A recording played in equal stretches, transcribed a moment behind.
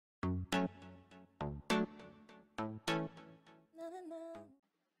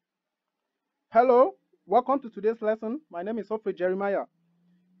Hello, welcome to today's lesson. My name is Sofre Jeremiah.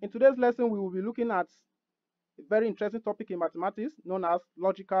 In today's lesson, we will be looking at a very interesting topic in mathematics known as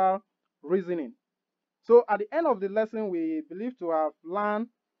logical reasoning. So, at the end of the lesson, we believe to have learned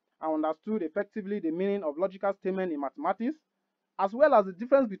and understood effectively the meaning of logical statement in mathematics, as well as the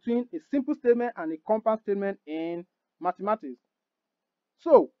difference between a simple statement and a compound statement in mathematics.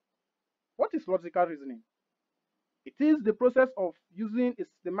 So, what is logical reasoning? It is the process of using a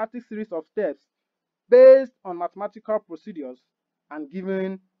systematic series of steps based on mathematical procedures and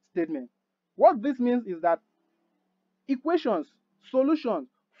given statements. What this means is that equations, solutions,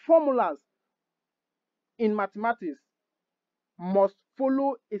 formulas in mathematics must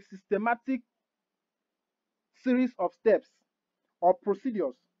follow a systematic series of steps or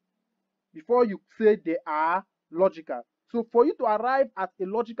procedures before you say they are logical. So for you to arrive at a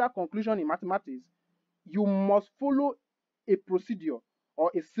logical conclusion in mathematics, you must follow a procedure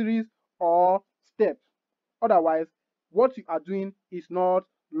or a series of steps. Otherwise, what you are doing is not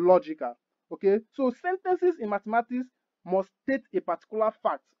logical. Okay, so sentences in mathematics must state a particular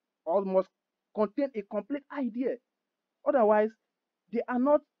fact or must contain a complete idea. Otherwise, they are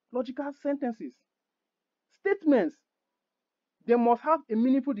not logical sentences. Statements, they must have a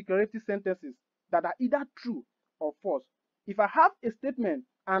meaningful declarative sentences that are either true or false. If I have a statement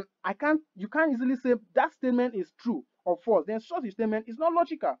and you can't easily say that statement is true or false, then such a statement is not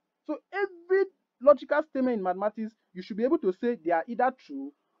logical. So every logical statement in mathematics, you should be able to say they are either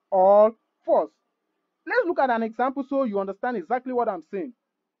true or false. Let's look at an example so you understand exactly what I'm saying.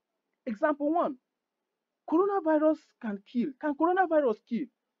 Example 1. Coronavirus can kill. Can coronavirus kill?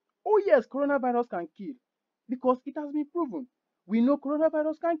 Oh yes, coronavirus can kill because it has been proven. We know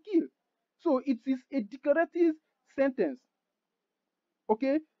coronavirus can kill. So it is a declarative sentence.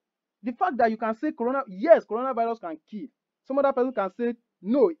 Okay? The fact that you can say yes, coronavirus can kill. Some other person can say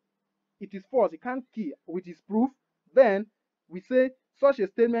no, it is false, it can't kill, with its proof. Then we say such a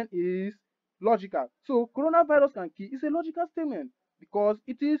statement is logical. So coronavirus can kill is a logical statement because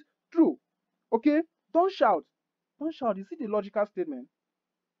it is true. Okay? Don't shout. Don't shout. Is it a logical statement?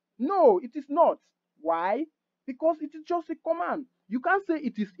 No, it is not. Why? Because it is just a command. You can't say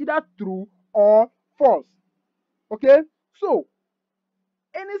it is either true or false. Okay? So,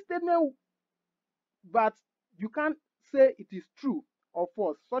 any statement that you can't say it is true or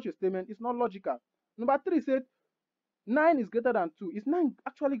false, such a statement is not logical. Number 3 said 9 is greater than 2. Is 9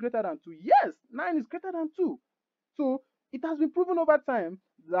 actually greater than 2? Yes, 9 is greater than 2. So, it has been proven over time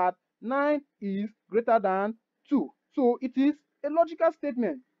that 9 is greater than 2. So, it is a logical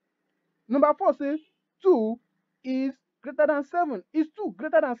statement. Number 4 says 2 is greater than 7. Is 2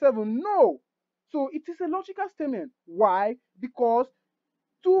 greater than 7? No. So it is a logical statement. Why? Because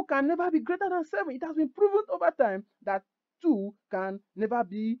 2 can never be greater than 7. It has been proven over time that 2 can never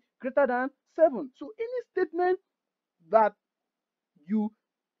be greater than 7. So any statement that you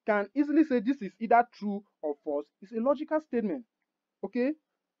can easily say this is either true or false is a logical statement. Okay?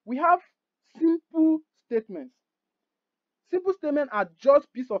 We have simple statements. Simple statements are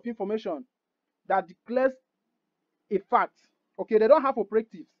just piece of information that declares a fact. Okay, they don't have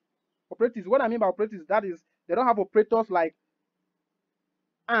operatives. Operatives, what I mean by operatives, that is, they don't have operators like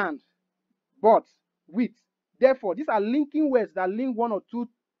and, but, with. Therefore, these are linking words that link one or two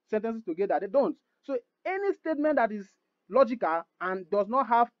sentences together. They don't. So any statement that is logical and does not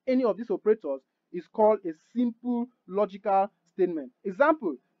have any of these operators is called a simple logical statement.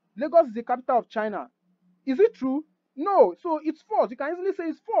 Example, Lagos is the capital of China. Is it true? No. So it's false. You can easily say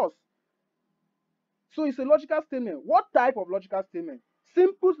it's false. So it's a logical statement. What type of logical statement?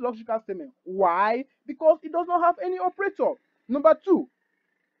 Simple logical statement. Why? Because it does not have any operator. Number 2,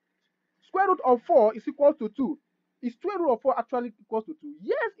 square root of 4 is equal to 2. Is square root of 4 actually equal to 2?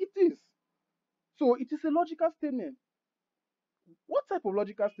 Yes, it is. So it is a logical statement. What type of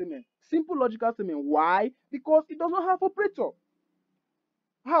logical statement? Simple logical statement. Why? Because it does not have operator.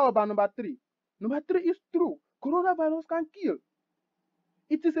 How about number 3? Number 3 is true. Coronavirus can kill.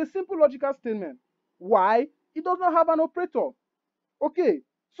 It is a simple logical statement. Why? It does not have an operator. Okay,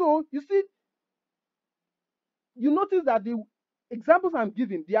 so you see, you notice that the examples I'm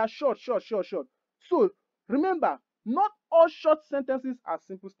giving, they are short. So remember, not all short sentences are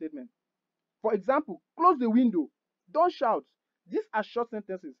simple statements. For example, close the window, don't shout. These are short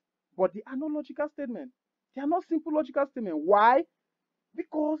sentences, but they are not logical statements. They are not simple logical statements. Why?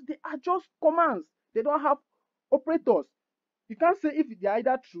 Because they are just commands. They don't have operators. You can't say if they are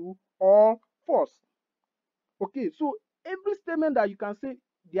either true or false. Okay, so every statement that you can say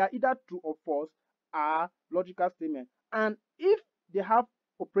they are either true or false are logical statements. And if they have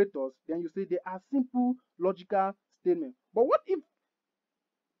operators, then you say they are simple logical statements. But what if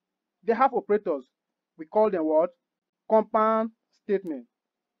they have operators? We call them what? Compound statements.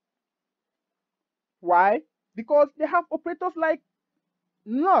 Why? Because they have operators like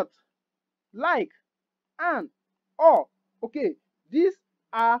not, like, and, or. Okay, these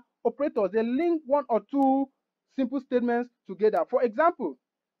are operators. They link one or two simple statements together. For example,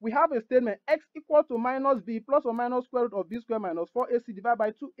 we have a statement x equal to minus b plus or minus square root of b squared minus 4ac divided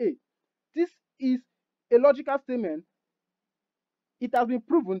by 2a. This is a logical statement. It has been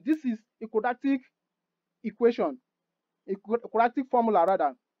proven. This is a quadratic equation, a quadratic formula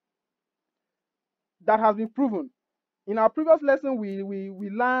rather, that has been proven. In our previous lesson, we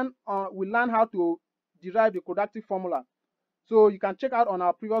learn how to derive the quadratic formula. So you can check out on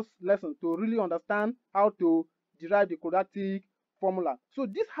our previous lesson to really understand how to derive the quadratic formula. So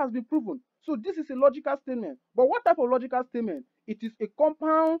this has been proven. So this is a logical statement. But what type of logical statement? It is a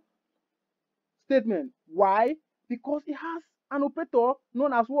compound statement. Why? Because it has an operator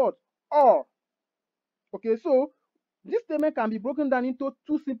known as what? Or. Okay, so this statement can be broken down into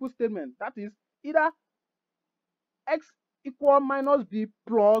two simple statements. That is either x equal minus b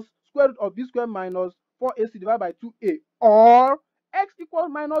plus square root of b squared minus 4ac divided by 2a, or x equals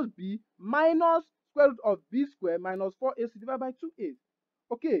minus b minus square root of b squared minus 4ac divided by 2a.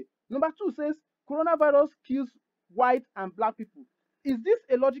 Okay, number 2 says coronavirus kills white and black people. Is this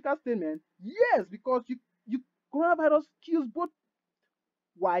a logical statement? Yes, because coronavirus kills both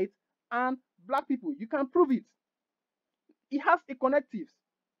white and black people. You can prove it. It has a connective.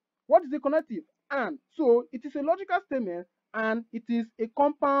 What is the connective? And. So it is a logical statement, and it is a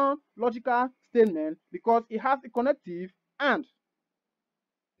compound logical statement because it has a connective and.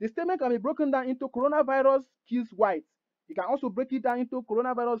 The statement can be broken down into coronavirus kills white. You can also break it down into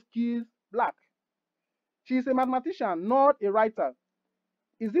coronavirus kills black. She is a mathematician, not a writer.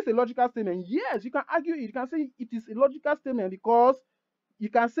 Is this a logical statement? Yes, you can argue it. You can say it is a logical statement because you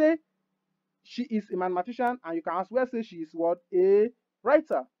can say she is a mathematician, and you can as well say she is what? A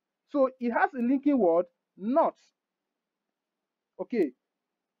writer. So it has a linking word, not. Okay.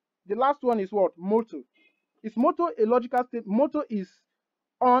 The last one is what? Motto. Is motto a logical statement? Motto is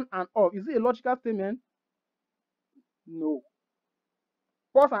on and off. Is it a logical statement? No.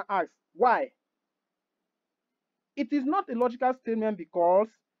 Pause and ask, why? It is not a logical statement because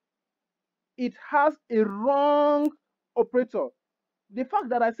it has a wrong operator. The fact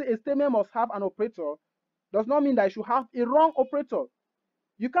that I say a statement must have an operator does not mean that it should have a wrong operator.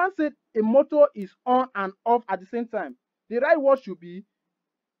 You can't say a motto is on and off at the same time. The right word should be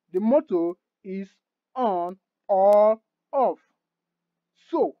the motto is on or off.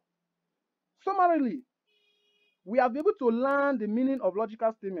 So, summarily, we have been able to learn the meaning of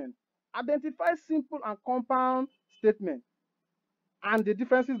logical statements, identify simple and compound statements, and the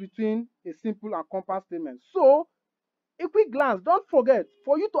differences between a simple and compound statement. So, a quick glance, don't forget,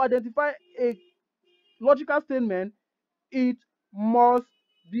 for you to identify a logical statement, it must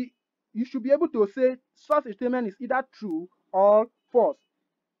be, you should be able to say such a statement is either true or false.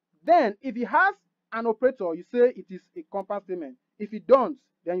 Then, if it has an operator, you say it is a compound statement. If it don't,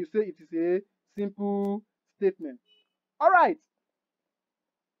 then you say it is a simple statement. All right,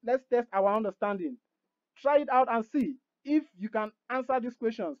 let's test our understanding. Try it out and see if you can answer these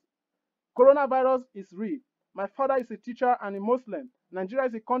questions. Coronavirus is real. My father is a teacher and a Muslim. Nigeria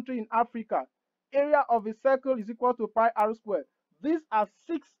is a country in Africa. Area of a circle is equal to pi r squared. These are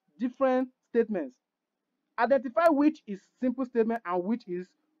 6 different statements. Identify which is simple statement and which is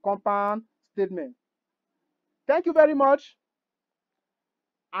compound statement. Thank you very much,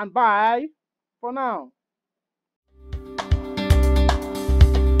 and bye for now.